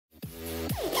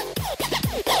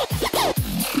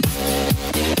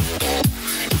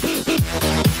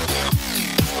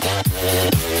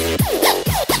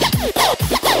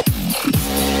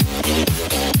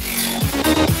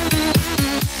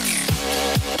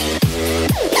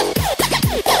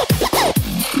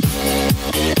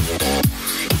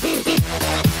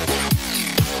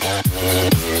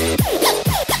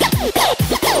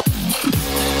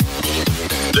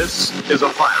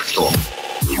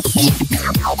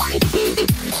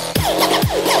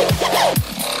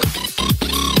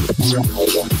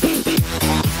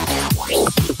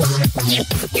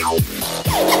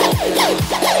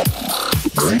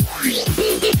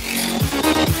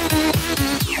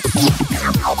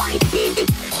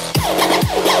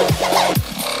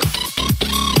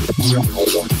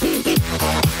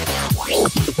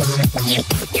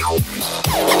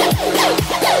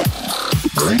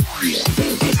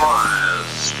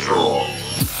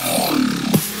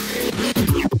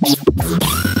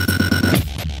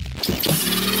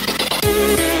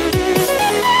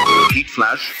Heat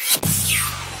flash.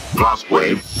 Blast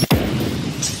wave.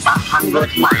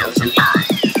 100 miles an hour.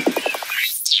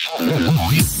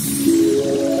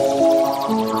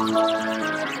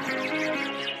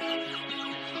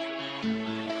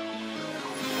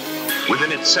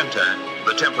 Within its center,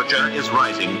 the temperature is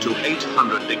rising to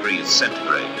 800 degrees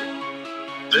centigrade.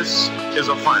 This is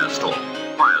a firestorm.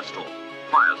 Firestorm.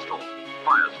 Firestorm.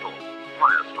 Firestorm.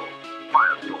 Firestorm.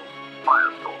 Firestorm.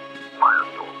 Firestorm.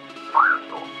 Firestorm.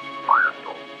 Firestorm.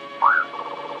 Firestorm.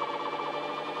 Firestorm.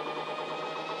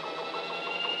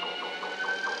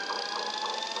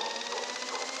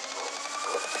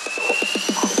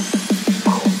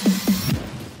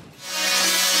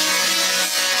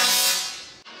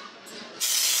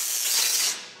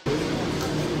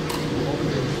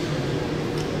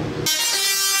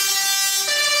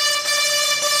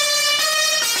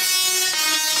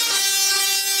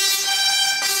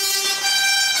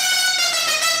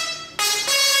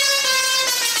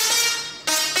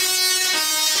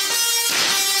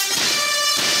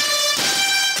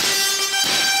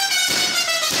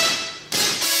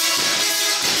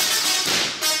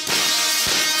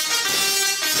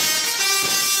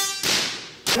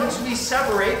 Once we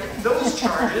separate those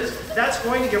charges, that's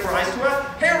going to give rise to a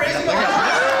hair-raising effect.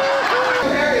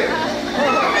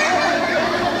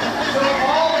 So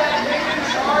all that negative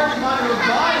charge on your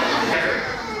body,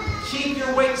 keep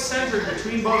your weight centered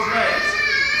between both legs.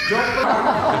 Don't put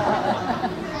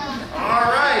all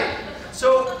right.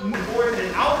 So move forward in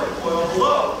an outer coil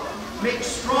below. Make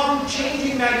strong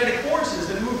changing magnetic forces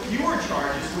that move fewer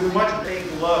charges with a much big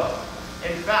load.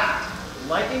 In fact,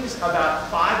 lightning's about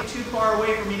 5 too far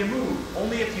away for me to move,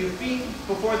 only a few feet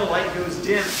before the light goes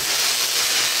dim.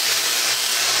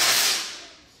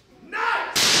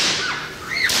 Nice!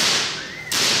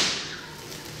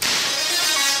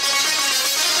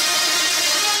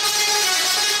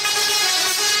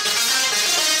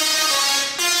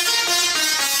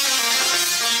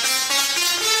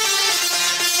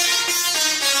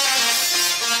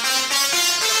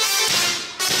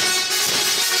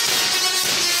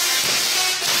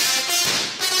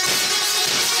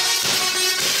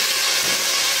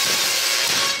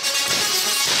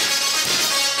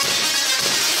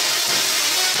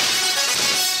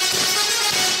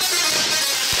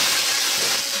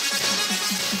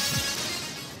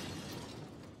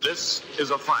 This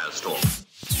is a firestorm.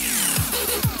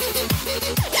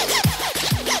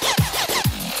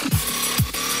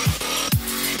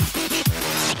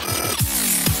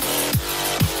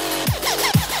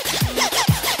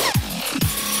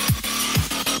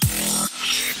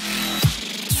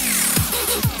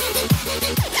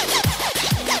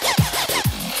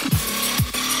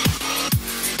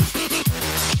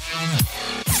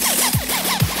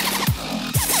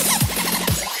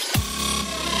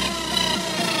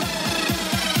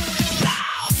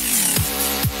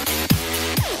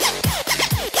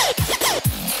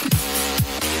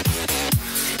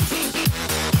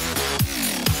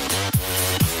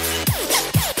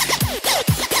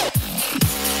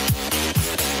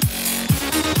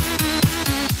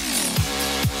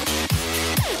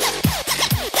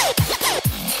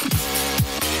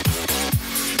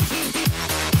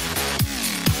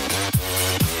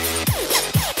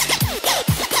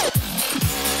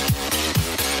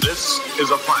 This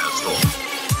is a firestorm.